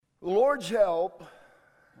The Lord's help,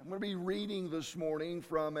 I'm going to be reading this morning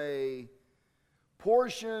from a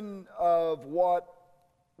portion of what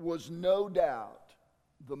was no doubt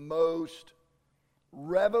the most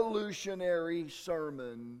revolutionary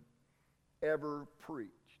sermon ever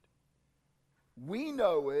preached. We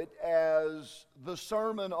know it as the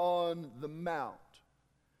Sermon on the Mount.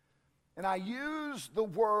 And I use the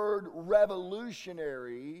word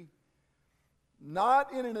revolutionary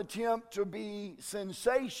not in an attempt to be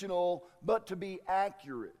sensational, but to be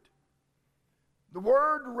accurate. The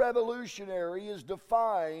word revolutionary is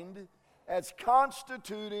defined as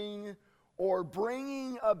constituting or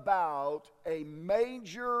bringing about a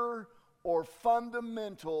major or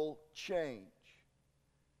fundamental change.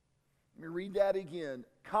 Let me read that again.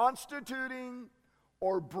 Constituting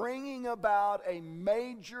or bringing about a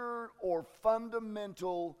major or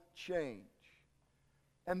fundamental change.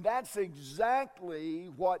 And that's exactly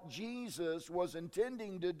what Jesus was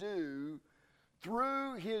intending to do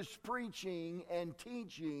through his preaching and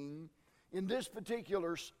teaching in this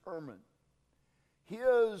particular sermon.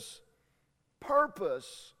 His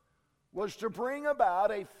purpose was to bring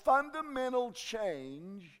about a fundamental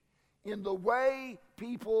change in the way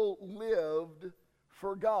people lived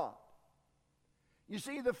for God. You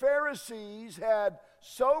see, the Pharisees had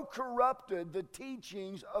so corrupted the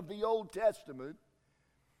teachings of the Old Testament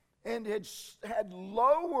and had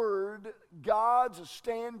lowered God's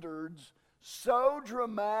standards so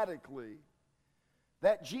dramatically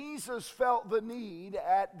that Jesus felt the need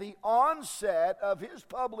at the onset of his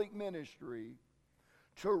public ministry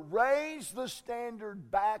to raise the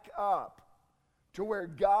standard back up to where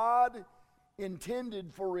God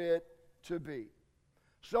intended for it to be.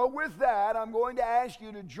 So with that, I'm going to ask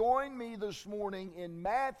you to join me this morning in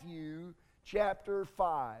Matthew chapter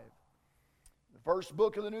 5. The first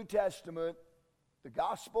book of the New Testament, the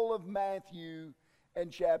Gospel of Matthew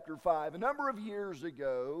and chapter 5. A number of years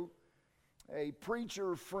ago, a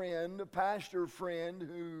preacher friend, a pastor friend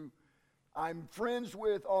who I'm friends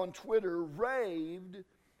with on Twitter raved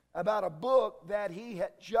about a book that he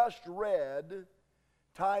had just read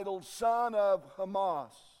titled Son of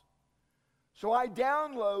Hamas. So I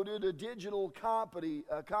downloaded a digital copy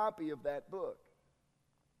of that book.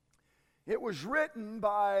 It was written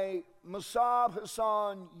by Musab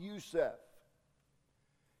Hassan Youssef.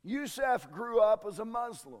 Youssef grew up as a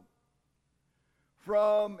Muslim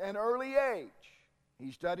from an early age.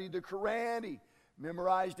 He studied the Quran, he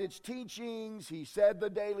memorized its teachings, he said the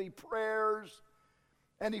daily prayers,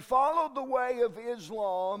 and he followed the way of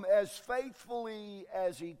Islam as faithfully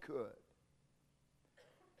as he could.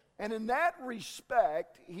 And in that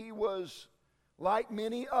respect, he was like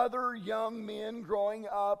many other young men growing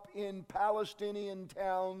up in Palestinian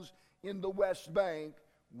towns in the West Bank,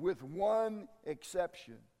 with one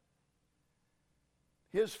exception.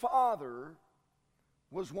 His father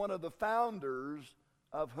was one of the founders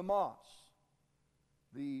of Hamas,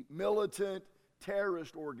 the militant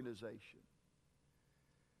terrorist organization.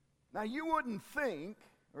 Now, you wouldn't think,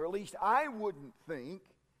 or at least I wouldn't think,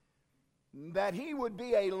 that he would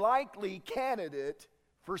be a likely candidate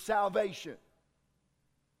for salvation.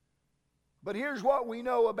 But here's what we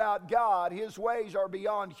know about God. His ways are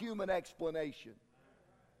beyond human explanation.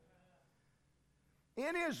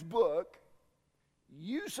 In his book,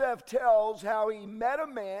 Youssef tells how he met a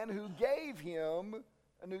man who gave him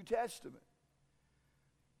a New Testament.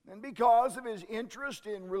 And because of his interest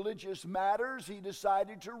in religious matters, he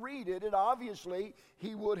decided to read it. And obviously,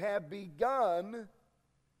 he would have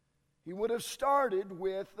started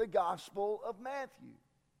with the Gospel of Matthew.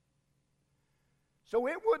 So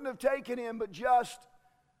it wouldn't have taken him but just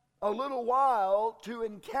a little while to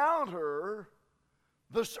encounter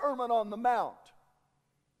the Sermon on the Mount,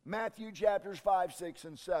 Matthew chapters 5, 6,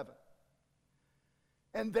 and 7.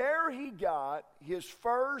 And there he got his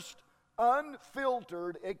first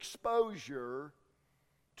unfiltered exposure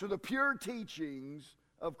to the pure teachings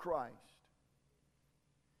of Christ.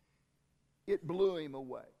 It blew him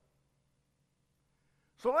away.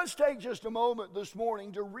 So let's take just a moment this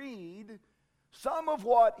morning to read some of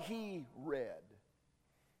what he read.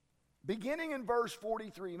 Beginning in verse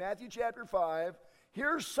 43, Matthew chapter 5,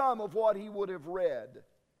 here's some of what he would have read.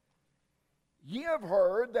 Ye have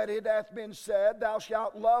heard that it hath been said, Thou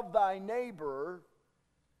shalt love thy neighbor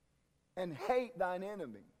and hate thine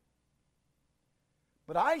enemy.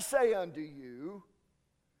 But I say unto you,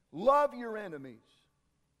 love your enemies.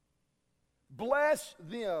 Bless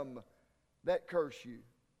them that curse you.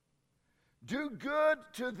 Do good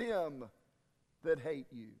to them that hate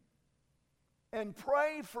you, and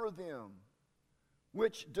pray for them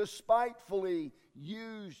which despitefully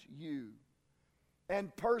use you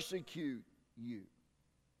and persecute you,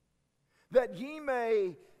 that ye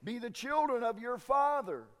may be the children of your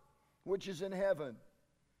Father which is in heaven.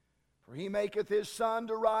 For he maketh his sun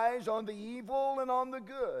to rise on the evil and on the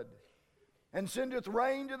good, and sendeth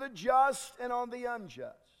rain to the just and on the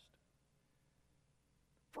unjust.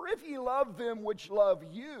 For if ye love them which love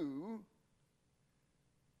you,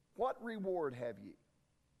 what reward have ye?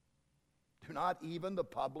 Do not even the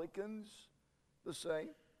publicans the same?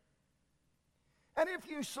 And if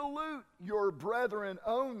you salute your brethren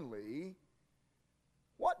only,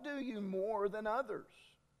 what do you more than others?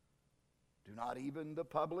 Do not even the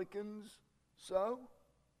publicans so?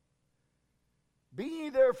 Be ye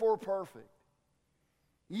therefore perfect,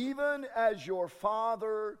 even as your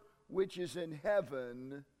Father which is in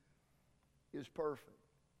heaven is perfect.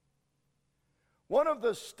 One of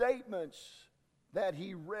the statements that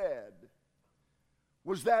he read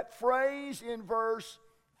was that phrase in verse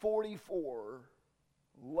 44,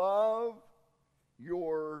 love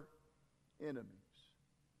your enemies.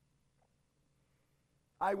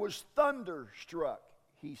 I was thunderstruck,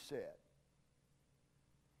 he said.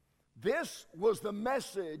 This was the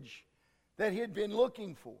message that he had been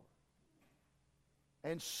looking for.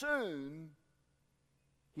 And soon,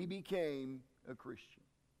 he became a Christian.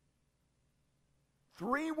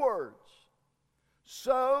 3 words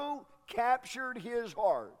so captured his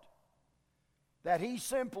heart that he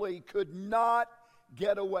simply could not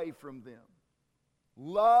get away from them.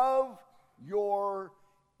 Love your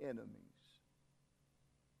enemies.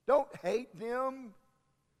 Don't hate them.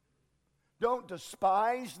 Don't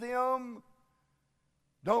despise them.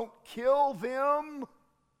 Don't kill them.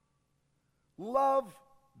 Love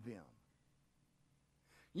them.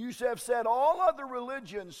 You have said all other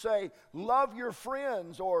religions say, love your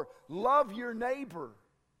friends or love your neighbor.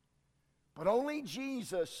 But only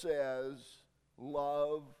Jesus says,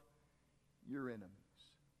 love your enemies.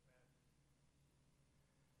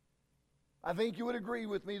 I think you would agree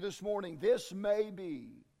with me this morning. This may be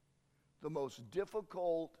the most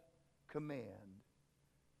difficult command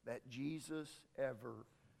that Jesus ever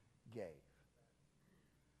gave.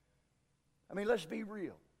 I mean, let's be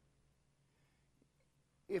real.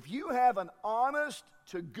 If you have an honest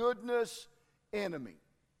to goodness enemy,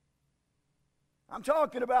 I'm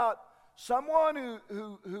talking about someone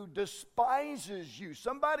who despises you,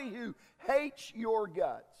 somebody who hates your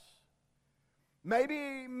guts.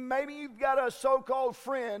 Maybe you've got a so-called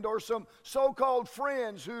friend or some so-called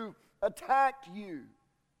friends who attacked you.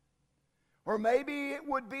 Or maybe it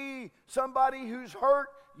would be somebody who's hurt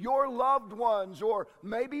your loved ones, or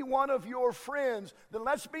maybe one of your friends. Then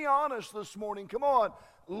let's be honest this morning. Come on.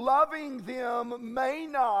 Loving them may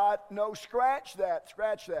not, no, scratch that.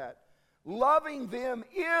 Loving them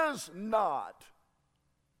is not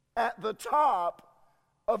at the top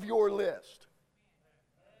of your list.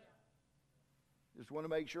 Just want to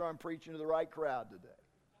make sure I'm preaching to the right crowd today.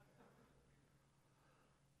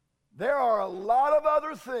 There are a lot of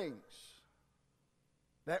other things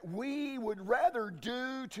that we would rather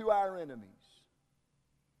do to our enemies,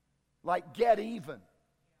 like get even.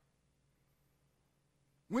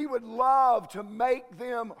 We would love to make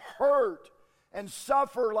them hurt and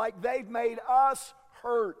suffer like they've made us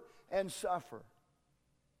hurt and suffer.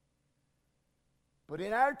 But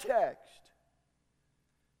in our text,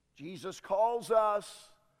 Jesus calls us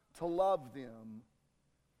to love them,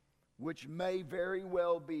 which may very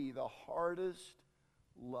well be the hardest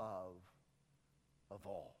love of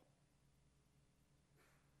all.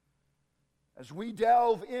 As we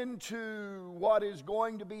delve into what is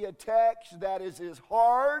going to be a text that is as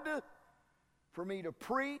hard for me to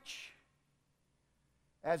preach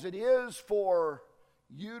as it is for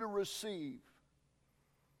you to receive,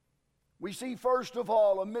 we see first of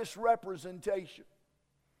all a misrepresentation.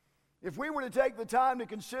 If we were to take the time to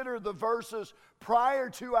consider the verses prior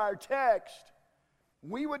to our text,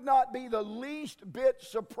 we would not be the least bit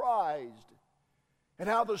surprised at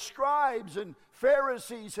how the scribes and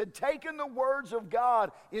Pharisees had taken the words of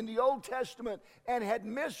God in the Old Testament and had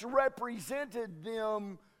misrepresented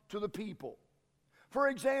them to the people. For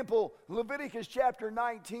example, Leviticus chapter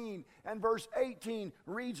 19 and verse 18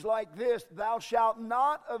 reads like this: "Thou shalt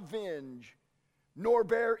not avenge, nor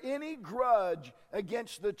bear any grudge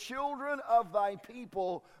against the children of thy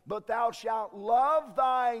people, but thou shalt love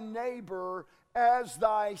thy neighbor as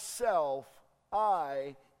thyself.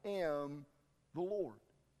 I am the Lord."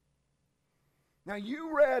 Now,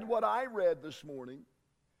 you read what I read this morning.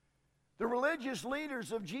 The religious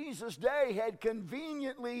leaders of Jesus' day had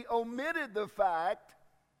conveniently omitted the fact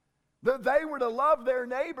that they were to love their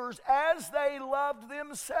neighbors as they loved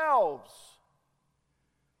themselves.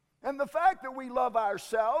 And the fact that we love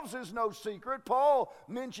ourselves is no secret. Paul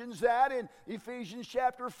mentions that in Ephesians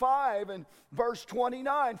chapter 5 and verse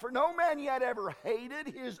 29. For no man yet ever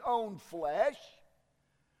hated his own flesh,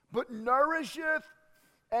 but nourisheth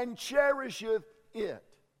and cherisheth it.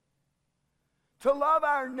 To love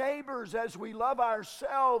our neighbors as we love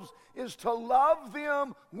ourselves is to love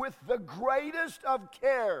them with the greatest of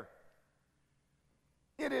care.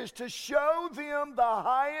 It is to show them the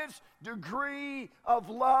highest degree of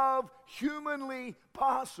love humanly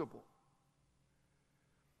possible.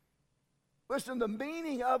 Listen, the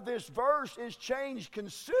meaning of this verse is changed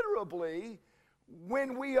considerably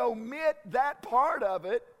when we omit that part of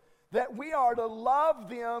it, that we are to love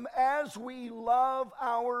them as we love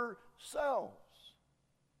ourselves.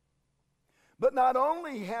 But not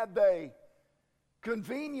only had they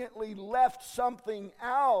conveniently left something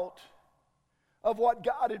out of what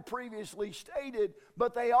God had previously stated,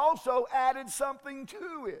 but they also added something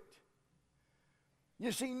to it.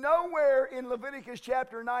 You see, nowhere in Leviticus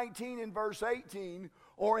chapter 19 and verse 18,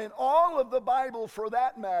 or in all of the Bible for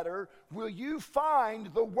that matter, will you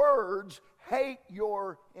find the words, hate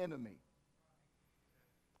your enemy.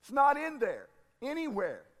 It's not in there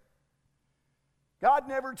anywhere. God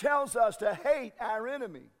never tells us to hate our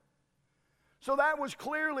enemy. So that was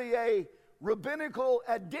clearly a rabbinical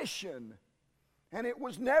addition, and it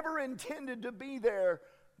was never intended to be there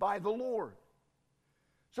by the Lord.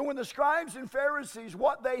 So when the scribes and Pharisees,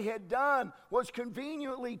 what they had done was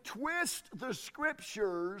conveniently twist the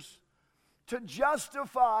scriptures to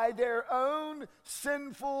justify their own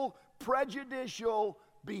sinful, prejudicial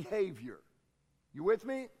behavior. You with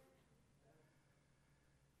me?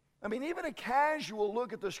 I mean, even a casual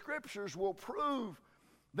look at the scriptures will prove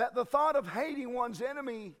that the thought of hating one's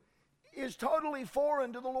enemy is totally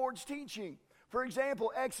foreign to the Lord's teaching. For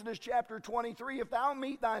example, Exodus chapter 23, if thou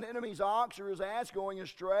meet thine enemy's ox or his ass going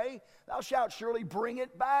astray, thou shalt surely bring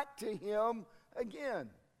it back to him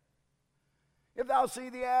again. If thou see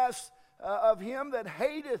the ass of him that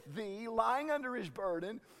hateth thee lying under his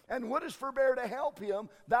burden, and wouldest forbear to help him,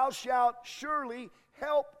 thou shalt surely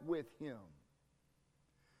help with him.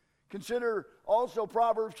 Consider also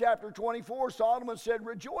Proverbs chapter 24. Solomon said,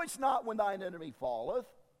 rejoice not when thine enemy falleth,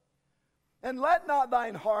 and let not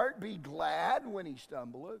thine heart be glad when he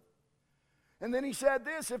stumbleth. And then he said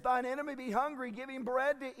this, if thine enemy be hungry, give him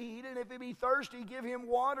bread to eat, and if he be thirsty, give him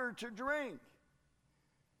water to drink.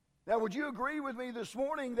 Now, would you agree with me this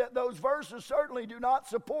morning that those verses certainly do not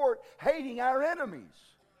support hating our enemies?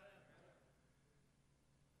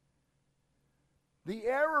 The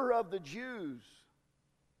error of the Jews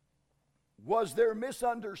was their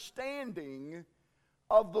misunderstanding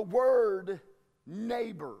of the word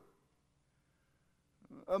neighbor.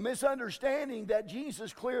 A misunderstanding that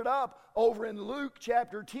Jesus cleared up over in Luke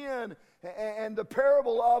chapter 10 and the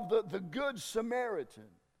parable of the Good Samaritan.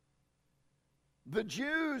 The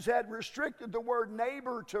Jews had restricted the word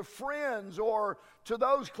neighbor to friends or to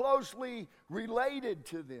those closely related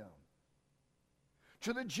to them.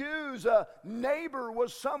 To the Jews, a neighbor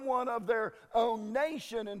was someone of their own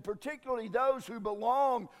nation, and particularly those who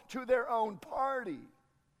belonged to their own party.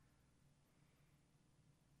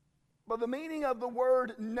 But the meaning of the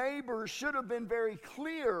word neighbor should have been very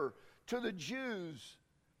clear to the Jews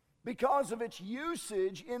because of its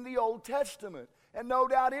usage in the Old Testament. And no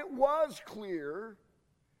doubt it was clear,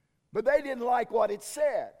 but they didn't like what it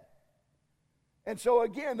said. And so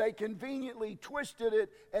again, they conveniently twisted it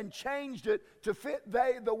and changed it to fit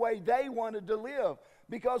the way they wanted to live.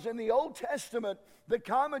 Because in the Old Testament, the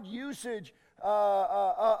common usage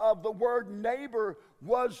of the word neighbor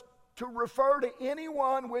was to refer to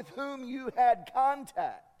anyone with whom you had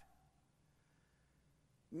contact.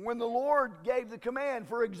 When the Lord gave the command,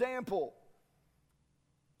 for example,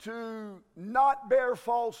 to not bear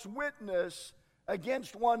false witness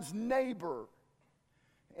against one's neighbor,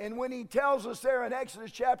 and when he tells us there in Exodus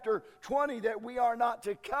chapter 20 that we are not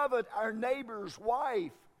to covet our neighbor's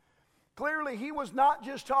wife, clearly he was not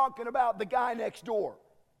just talking about the guy next door.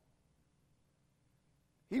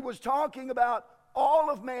 He was talking about all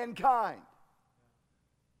of mankind.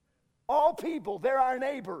 All people, they're our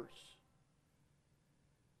neighbors.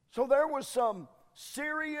 So there was some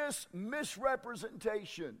serious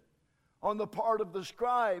misrepresentation on the part of the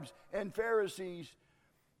scribes and Pharisees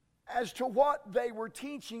as to what they were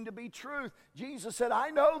teaching to be truth. Jesus said, I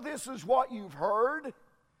know this is what you've heard,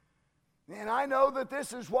 and I know that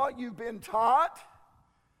this is what you've been taught,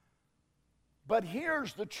 but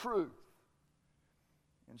here's the truth.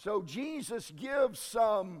 And so Jesus gives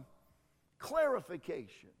some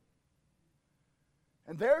clarification.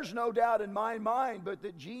 And there's no doubt in my mind but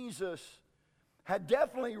that Jesus had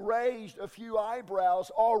definitely raised a few eyebrows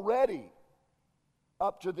already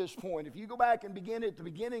up to this point. If you go back and begin at the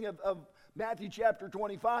beginning of Matthew chapter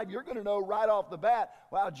 25, you're going to know right off the bat,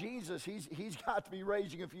 wow, Jesus, he's got to be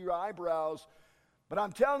raising a few eyebrows. But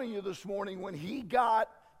I'm telling you this morning, when he got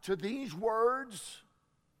to these words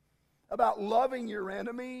about loving your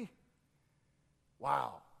enemy,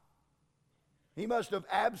 wow, he must have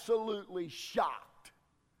absolutely shocked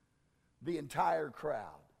the entire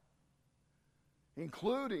crowd,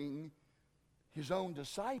 including his own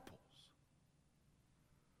disciples.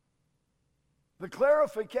 The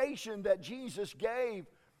clarification that Jesus gave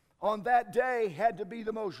on that day had to be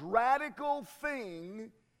the most radical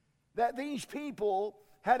thing that these people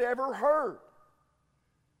had ever heard.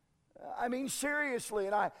 I mean, seriously,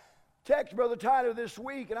 and I texted Brother Tyler this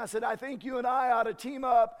week, and I said, I think you and I ought to team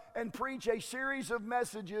up and preach a series of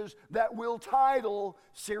messages that we'll title,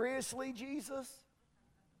 Seriously, Jesus?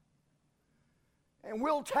 And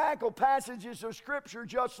we'll tackle passages of Scripture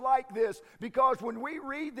just like this, because when we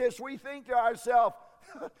read this, we think to ourselves,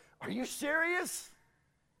 are you serious?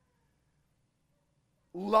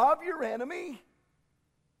 Love your enemy?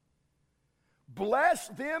 Bless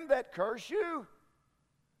them that curse you?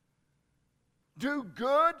 Do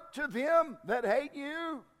good to them that hate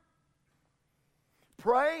you?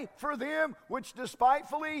 Pray for them which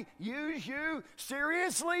despitefully use you?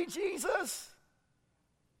 Seriously, Jesus?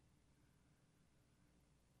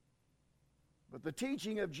 But the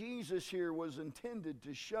teaching of Jesus here was intended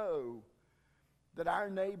to show that our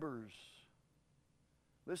neighbors,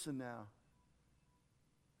 listen now,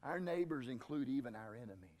 our neighbors include even our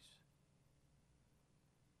enemies.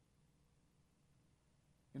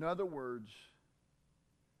 In other words,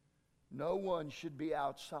 no one should be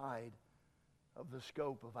outside of the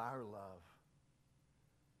scope of our love,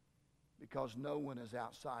 because no one is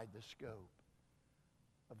outside the scope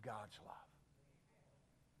of God's love.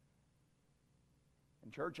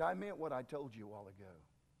 And church, I meant what I told you a while ago.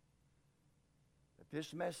 That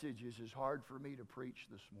this message is as hard for me to preach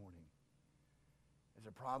this morning as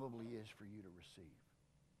it probably is for you to receive.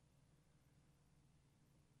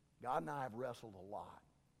 God and I have wrestled a lot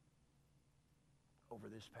over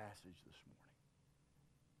this passage this morning.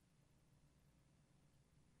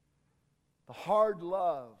 The hard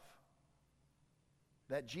love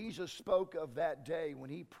that Jesus spoke of that day when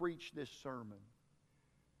he preached this sermon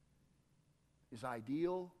is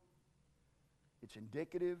ideal, it's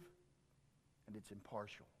indicative, and it's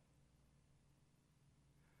impartial.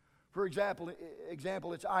 For example,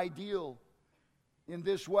 it's ideal in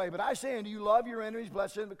this way. But I say unto you, love your enemies,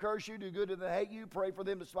 bless them that curse you, do good to them that hate you, pray for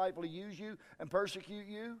them that spitefully use you and persecute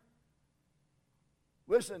you.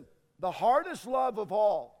 Listen, the hardest love of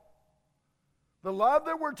all, the love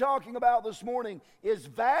that we're talking about this morning, is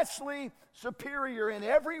vastly superior in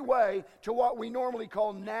every way to what we normally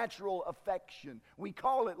call natural affection. We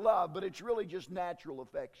call it love, but it's really just natural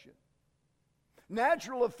affection.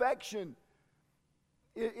 Natural affection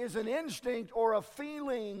is an instinct or a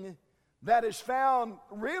feeling that is found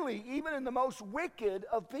really even in the most wicked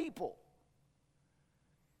of people.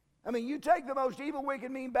 I mean, you take the most evil,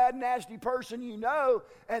 wicked, mean, bad, nasty person you know,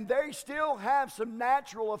 and they still have some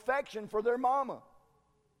natural affection for their mama.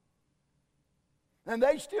 And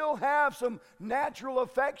they still have some natural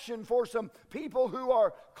affection for some people who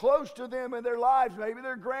are close to them in their lives. Maybe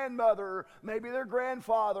their grandmother, or maybe their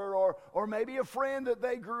grandfather, or maybe a friend that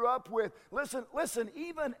they grew up with. Listen,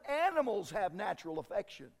 even animals have natural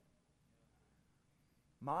affection.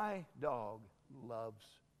 My dog loves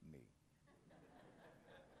me.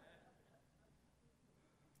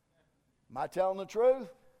 Am I telling the truth?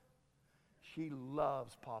 She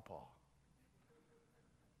loves Pawpaw.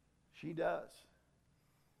 She does.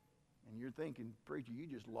 And you're thinking, preacher, you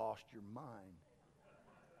just lost your mind.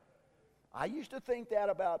 I used to think that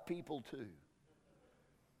about people too.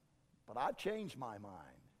 But I've changed my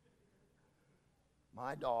mind.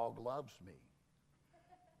 My dog loves me.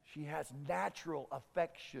 She has natural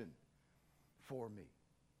affection for me.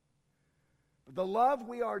 But the love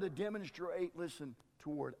we are to demonstrate, listen,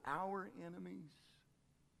 toward our enemies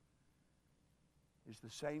is the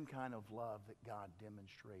same kind of love that God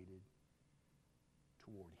demonstrated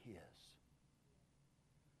toward his.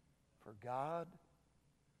 For God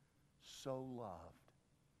so loved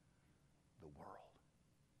the world.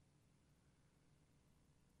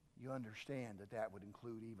 You understand that that would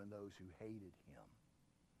include even those who hated him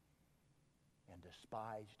and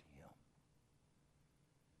despised him.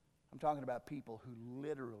 I'm talking about people who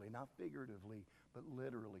literally, not figuratively, but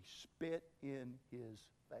literally spit in his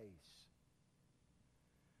face,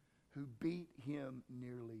 who beat him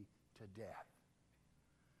nearly to death,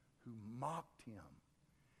 who mocked him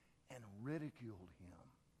and ridiculed him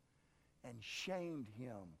and shamed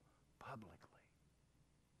him publicly.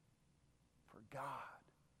 For God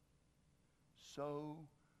so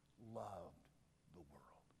loved the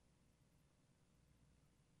world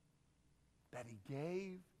that he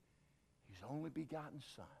gave his only begotten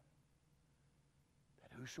Son,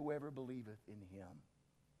 that whosoever believeth in him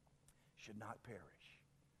should not perish,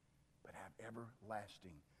 but have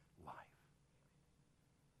everlasting life.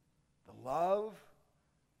 The love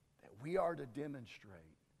that we are to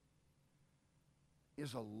demonstrate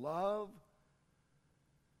is a love,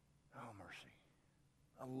 oh mercy,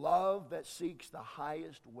 a love that seeks the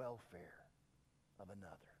highest welfare of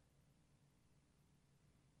another.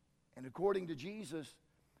 And according to Jesus,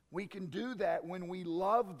 we can do that when we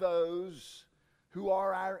love those who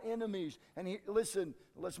are our enemies. And listen,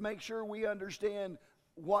 let's make sure we understand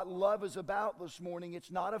what love is about this morning.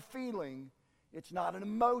 It's not a feeling. It's not an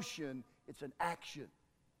emotion. It's an action.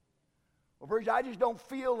 Well, Bridge, I just don't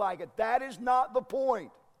feel like it. That is not the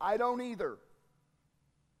point. I don't either.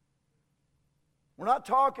 We're not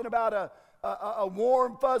talking about a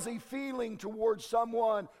warm, fuzzy feeling towards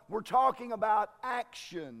someone. We're talking about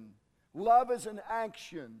action. Love is an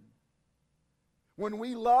action. When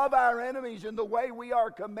we love our enemies in the way we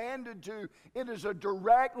are commanded to, it is a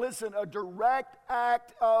direct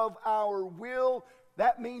act of our will.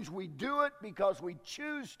 That means we do it because we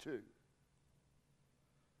choose to.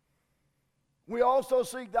 We also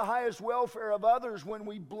seek the highest welfare of others when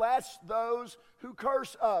we bless those who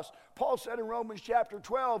curse us. Paul said in Romans chapter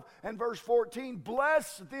 12 and verse 14,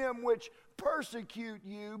 bless them which persecute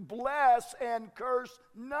you, bless and curse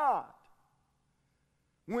not.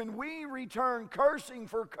 When we return cursing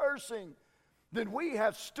for cursing, then we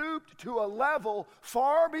have stooped to a level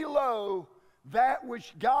far below that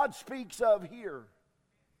which God speaks of here.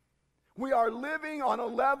 We are living on a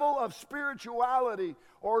level of spirituality,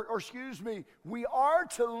 we are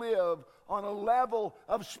to live on a level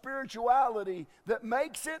of spirituality that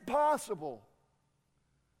makes it possible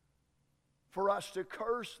for us to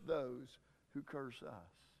curse those who curse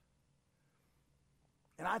us.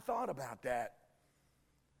 And I thought about that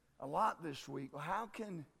a lot this week. Well, how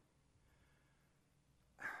can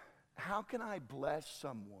I bless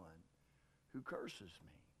someone who curses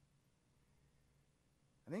me?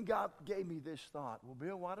 And then God gave me this thought. Well,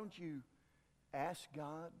 Bill, why don't you ask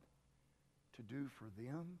God to do for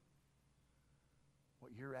them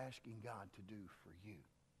what you're asking God to do for you?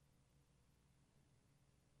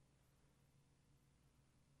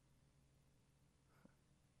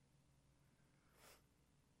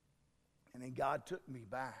 And then God took me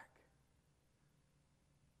back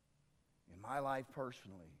in my life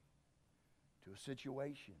personally to a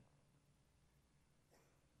situation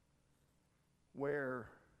where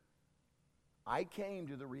I came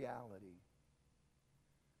to the reality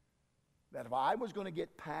that if I was going to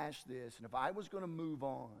get past this, and if I was going to move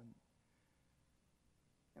on,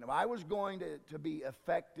 and if I was going to be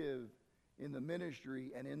effective in the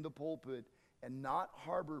ministry and in the pulpit and not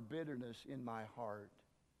harbor bitterness in my heart,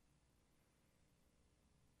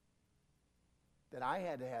 that I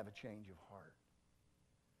had to have a change of heart.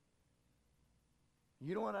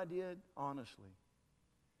 You know what I did? Honestly.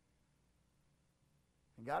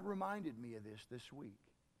 And God reminded me of this week.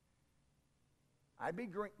 I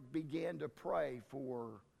began to pray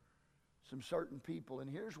for some certain people.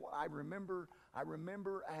 And here's what I remember. I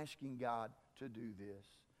remember asking God to do this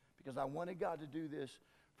because I wanted God to do this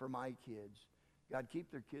for my kids. God,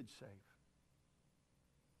 keep their kids safe.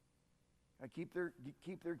 God,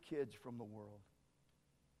 keep their kids from the world.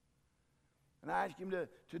 And I asked him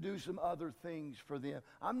to do some other things for them.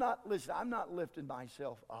 I'm not lifting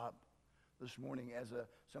myself up this morning as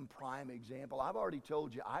some prime example. I've already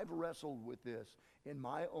told you, I've wrestled with this in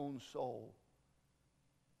my own soul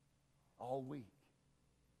all week.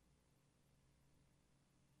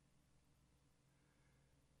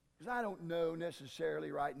 Because I don't know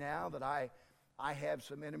necessarily right now that I have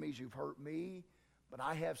some enemies who've hurt me, but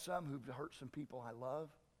I have some who've hurt some people I love.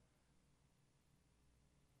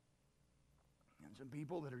 And some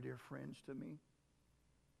people that are dear friends to me.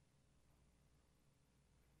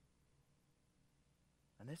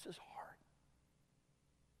 And this is hard.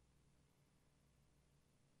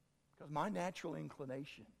 Because my natural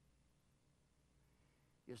inclination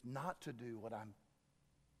is not to do what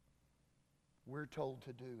we're told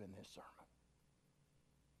to do in this sermon.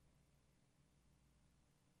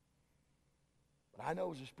 But I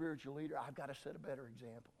know as a spiritual leader, I've got to set a better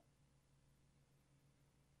example.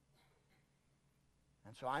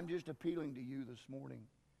 And so I'm just appealing to you this morning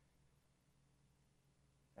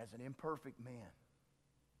as an imperfect man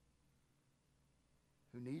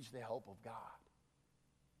who needs the help of God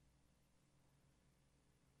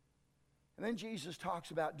And then Jesus talks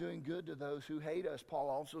about doing good to those who hate us. Paul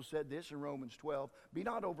also said this in Romans 12, be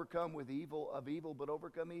not overcome with evil, but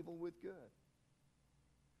overcome evil with good.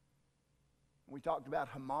 We talked about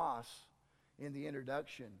Hamas in the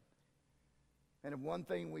introduction. And if one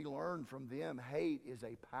thing we learned from them, hate is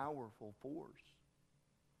a powerful force.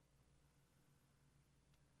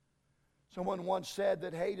 Someone once said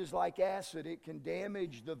that hate is like acid. It can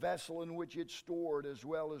damage the vessel in which it's stored as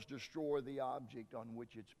well as destroy the object on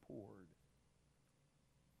which it's poured.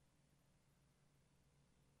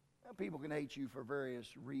 Now, people can hate you for various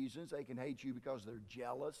reasons. They can hate you because they're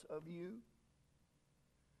jealous of you.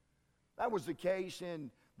 That was the case in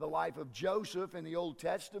the life of Joseph in the Old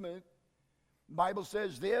Testament. The Bible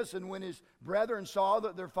says this, and when his brethren saw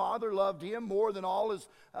that their father loved him more than all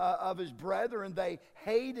of his brethren, they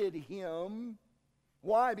hated him.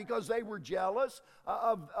 Why? Because they were jealous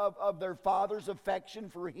of their father's affection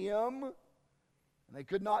for him. And they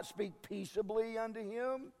could not speak peaceably unto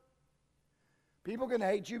him. People can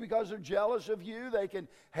hate you because they're jealous of you. They can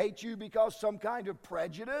hate you because some kind of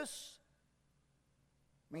prejudice.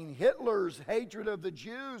 I mean, Hitler's hatred of the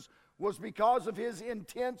Jews was because of his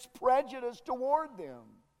intense prejudice toward them.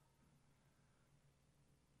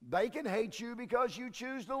 They can hate you because you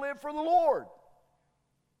choose to live for the Lord.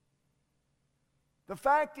 The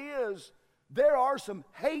fact is, there are some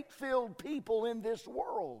hate-filled people in this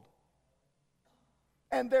world.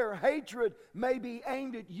 And their hatred may be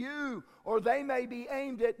aimed at you, or they may be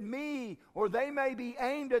aimed at me, or they may be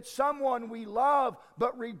aimed at someone we love.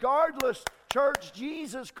 But regardless, church,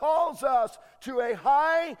 Jesus calls us to a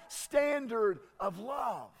high standard of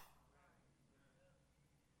love.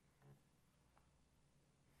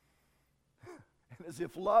 And as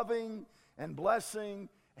if loving and blessing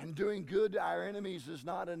and doing good to our enemies is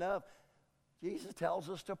not enough, Jesus tells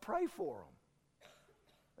us to pray for them.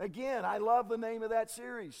 Again, I love the name of that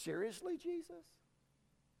series. Seriously, Jesus?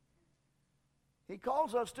 He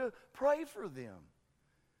calls us to pray for them.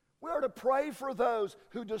 We are to pray for those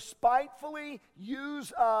who despitefully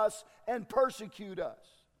use us and persecute us.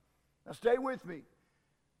 Now stay with me.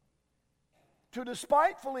 To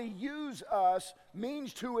despitefully use us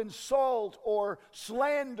means to insult or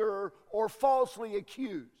slander or falsely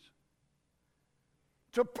accuse.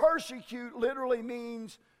 To persecute literally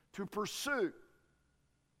means to pursue.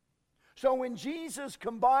 So when Jesus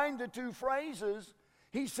combined the two phrases,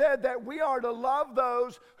 he said that we are to love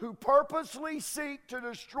those who purposely seek to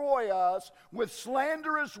destroy us with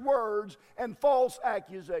slanderous words and false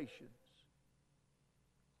accusations.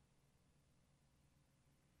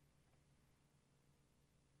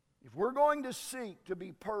 If we're going to seek to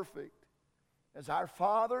be perfect as our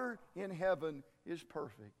Father in heaven is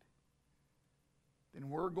perfect,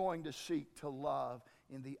 then we're going to seek to love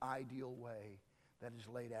in the ideal way that is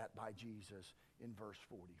laid out by Jesus in verse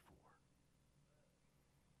 44.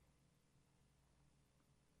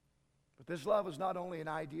 But this love is not only an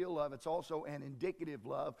ideal love, it's also an indicative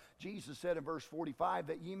love. Jesus said in verse 45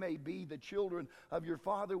 that ye may be the children of your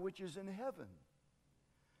Father which is in heaven.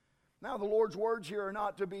 Now the Lord's words here are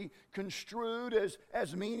not to be construed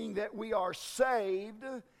as meaning that we are saved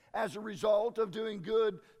as a result of doing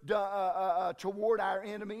good toward our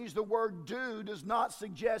enemies. The word do does not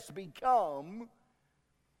suggest become.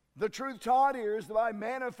 The truth taught here is that by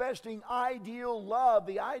manifesting ideal love,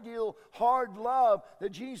 the ideal hard love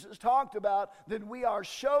that Jesus talked about, that we are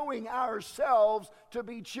showing ourselves to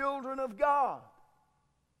be children of God.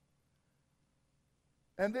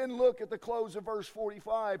 And then look at the close of verse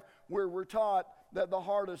 45, where we're taught that the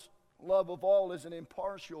hardest love of all is an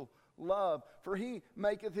impartial love. For he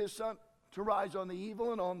maketh his sun to rise on the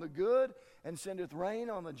evil and on the good, and sendeth rain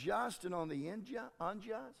on the just and on the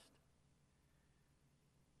unjust.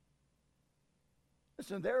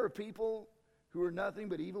 Listen, there are people who are nothing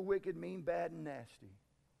but evil, wicked, mean, bad, and nasty,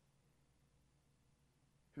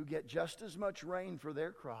 who get just as much rain for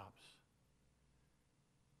their crops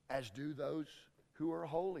as do those who are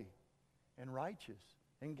holy and righteous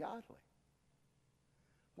and godly.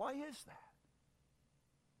 Why is that?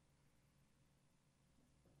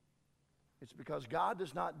 It's because God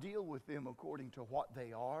does not deal with them according to what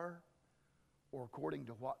they are or according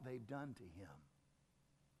to what they've done to Him.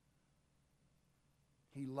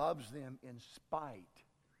 He loves them in spite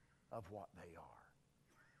of what they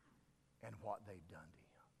are and what they've done to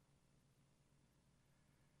Him.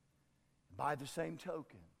 By the same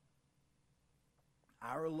token,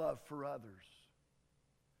 our love for others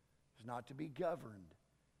is not to be governed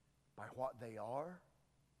by what they are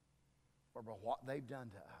or by what they've done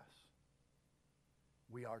to us.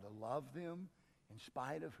 We are to love them in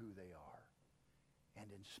spite of who they are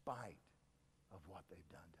and in spite of what they've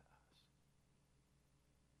done to us.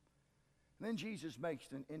 And then Jesus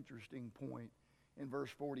makes an interesting point in verse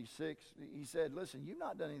 46. He said, listen, you've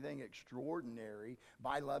not done anything extraordinary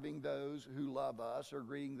by loving those who love us or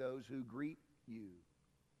greeting those who greet you.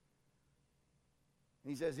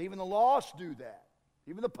 He says, even the lost do that.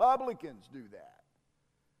 Even the publicans do that.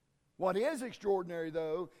 What is extraordinary,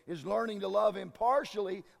 though, is learning to love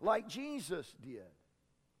impartially like Jesus did.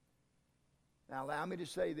 Now, allow me to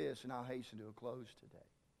say this, and I'll hasten to a close today.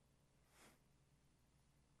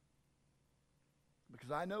 Because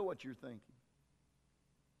I know what you're thinking.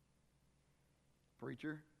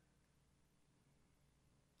 Preacher,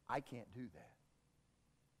 I can't do that.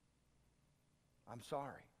 I'm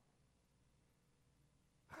sorry.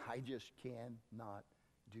 I just cannot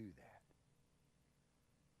do that.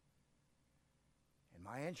 And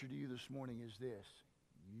my answer to you this morning is this: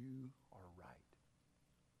 you are right.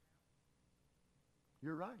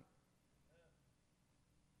 You're right.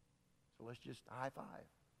 So let's just high five.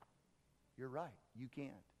 You're right. You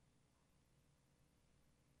can't.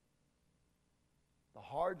 The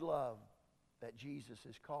hard love that Jesus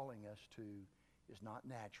is calling us to is not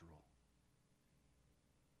natural.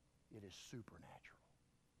 It is supernatural.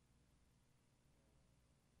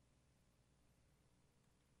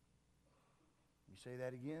 You say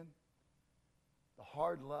that again? The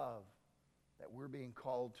hard love that we're being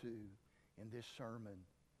called to in this sermon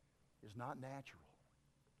is not natural.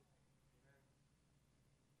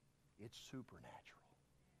 It's supernatural.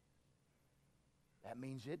 That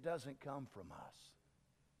means it doesn't come from us.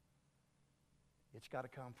 It's got to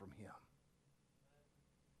come from Him.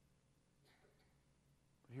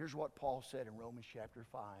 But here's what Paul said in Romans chapter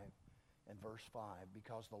 5 and verse 5.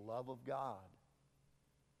 Because the love of God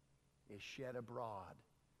is shed abroad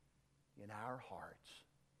in our hearts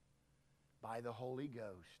by the Holy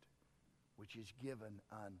Ghost, which is given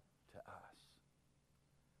unto us.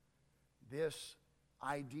 This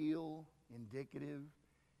ideal, indicative,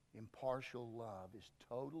 impartial love is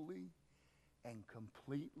totally and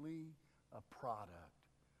completely a product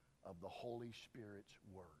of the Holy Spirit's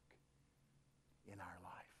work in our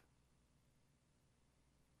life.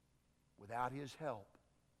 Without His help,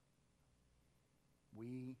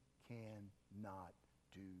 we cannot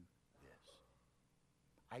do this.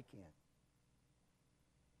 I can't.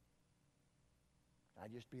 Can I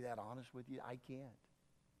just be that honest with you? I can't.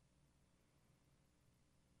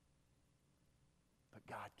 But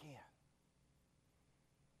God can.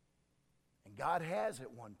 And God has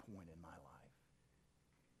at one point in my life.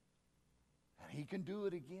 And He can do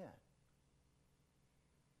it again.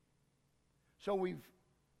 So we've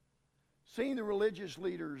seen the religious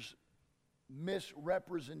leaders'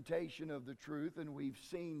 misrepresentation of the truth, and we've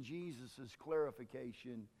seen Jesus'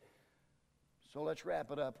 clarification. So let's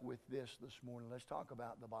wrap it up with this morning. Let's talk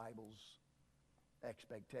about the Bible's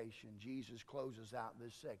expectation. Jesus closes out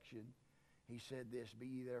this section. He said this: be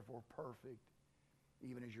ye therefore perfect,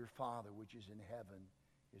 even as your Father which is in heaven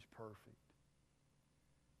is perfect.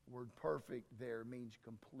 The word perfect there means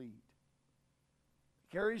complete.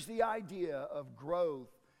 It carries the idea of growth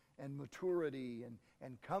and maturity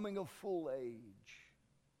and coming of full age.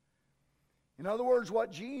 In other words,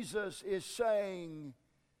 what Jesus is saying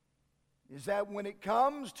is that when it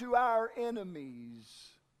comes to our enemies,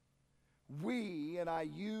 we, and I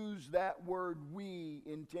use that word we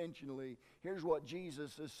intentionally, here's what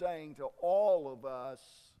Jesus is saying to all of us: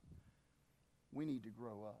 we need to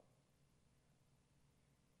grow up.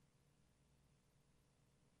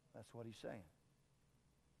 That's what He's saying.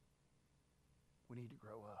 We need to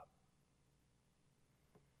grow up.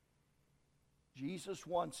 Jesus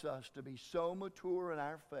wants us to be so mature in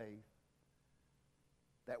our faith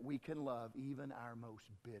that we can love even our most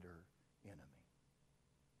bitter enemy.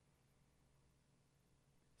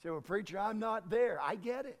 Say, well, preacher, I'm not there. I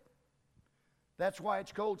get it. That's why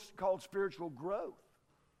it's called spiritual growth.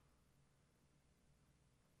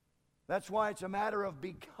 That's why it's a matter of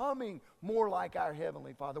becoming more like our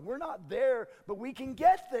Heavenly Father. We're not there, but we can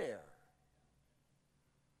get there.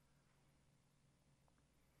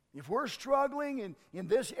 If we're struggling in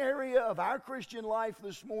this area of our Christian life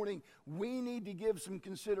this morning, we need to give some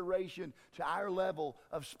consideration to our level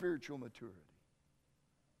of spiritual maturity.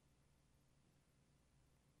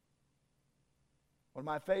 One of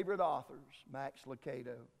my favorite authors, Max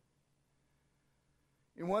Lucado,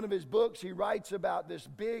 in one of his books, he writes about this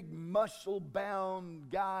big,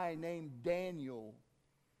 muscle-bound guy named Daniel,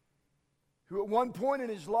 who at one point in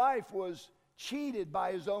his life was cheated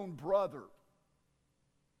by his own brother.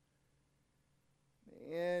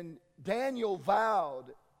 And Daniel vowed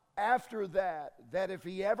after that if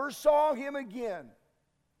he ever saw him again,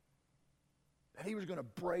 that he was going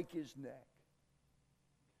to break his neck.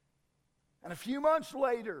 And a few months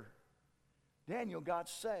later, Daniel got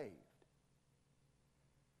saved.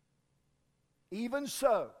 Even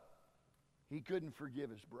so, he couldn't forgive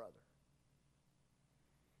his brother.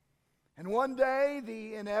 And one day,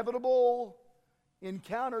 the inevitable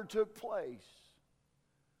encounter took place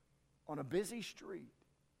on a busy street.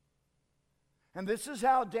 And this is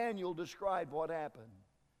how Daniel described what happened.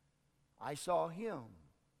 I saw him,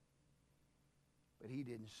 but he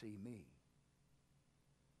didn't see me.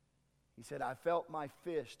 He said, I felt my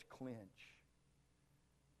fist clench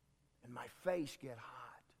and my face get hot.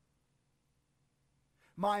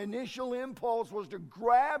 My initial impulse was to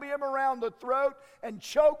grab him around the throat and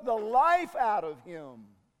choke the life out of him.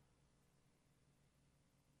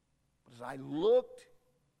 But as I looked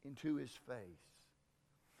into his face,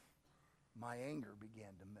 my anger began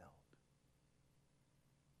to melt.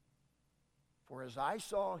 For as I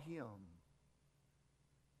saw him,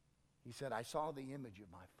 he said, I saw the image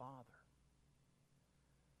of my Father.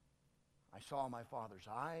 I saw my Father's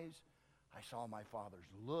eyes. I saw my Father's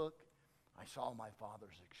look. I saw my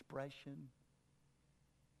Father's expression.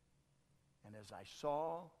 And as I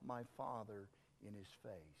saw my Father in his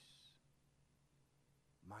face,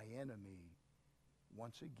 my enemy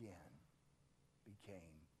once again became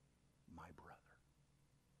my brother.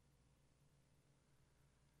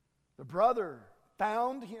 The brother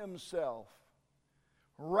found himself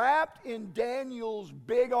wrapped in Daniel's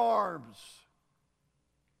big arms,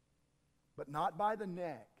 but not by the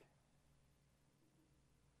neck,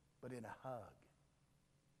 but in a hug.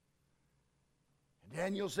 And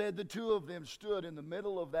Daniel said the two of them stood in the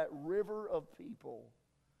middle of that river of people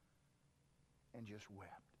and just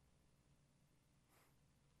wept.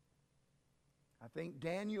 I think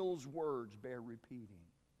Daniel's words bear repeating.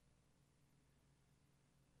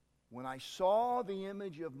 When I saw the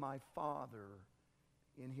image of my Father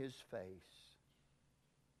in his face,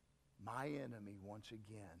 my enemy once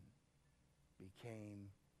again became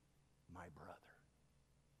my brother.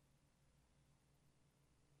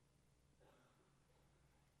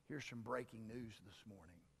 Here's some breaking news this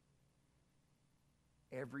morning.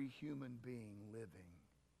 Every human being living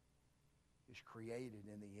is created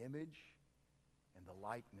in the image and the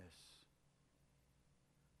likeness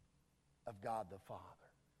of God the Father.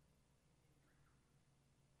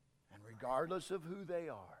 And regardless of who they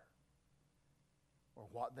are or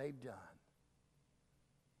what they've done,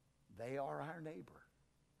 they are our neighbor.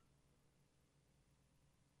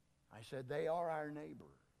 I said they are our neighbor.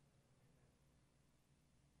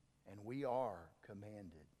 And we are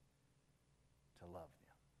commanded to love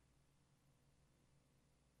them.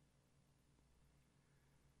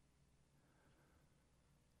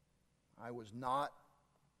 I was not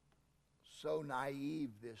so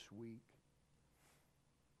naive this week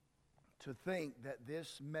to think that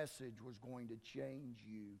this message was going to change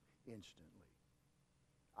you instantly.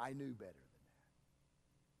 I knew better than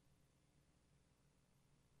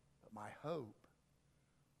that. But my hope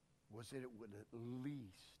was that it would at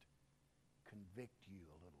least convict you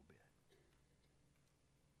a little bit.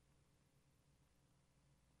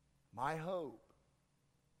 My hope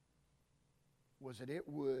was that it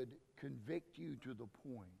would convict you to the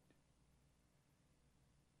point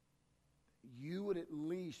you would at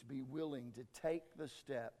least be willing to take the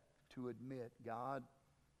step to admit, God,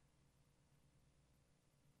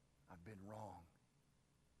 I've been wrong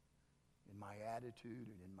in my attitude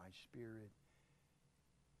and in my spirit,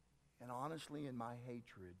 and honestly in my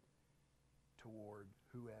hatred toward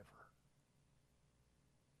whoever.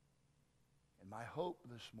 And my hope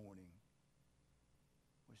this morning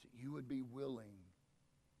was that you would be willing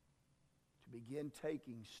to begin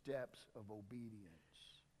taking steps of obedience,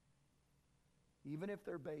 even if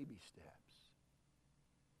they're baby steps.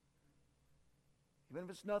 Even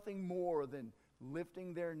if it's nothing more than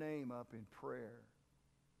lifting their name up in prayer.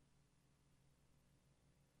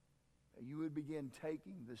 That you would begin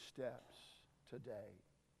taking the steps today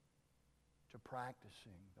to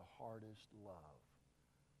practicing the hardest love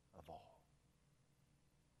of all.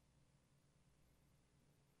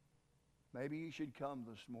 Maybe you should come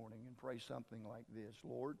this morning and pray something like this.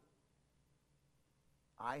 Lord,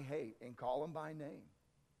 I hate, and call them by name.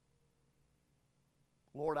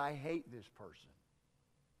 Lord, I hate this person.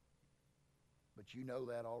 But you know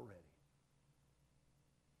that already.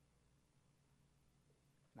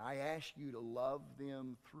 And I ask you to love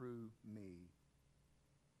them through me,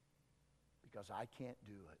 because I can't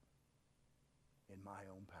do it in my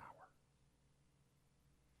own power.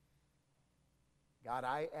 God,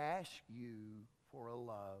 I ask you for a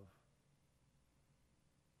love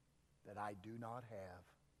that I do not have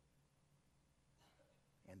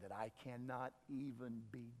and that I cannot even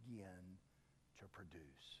begin to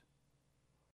produce.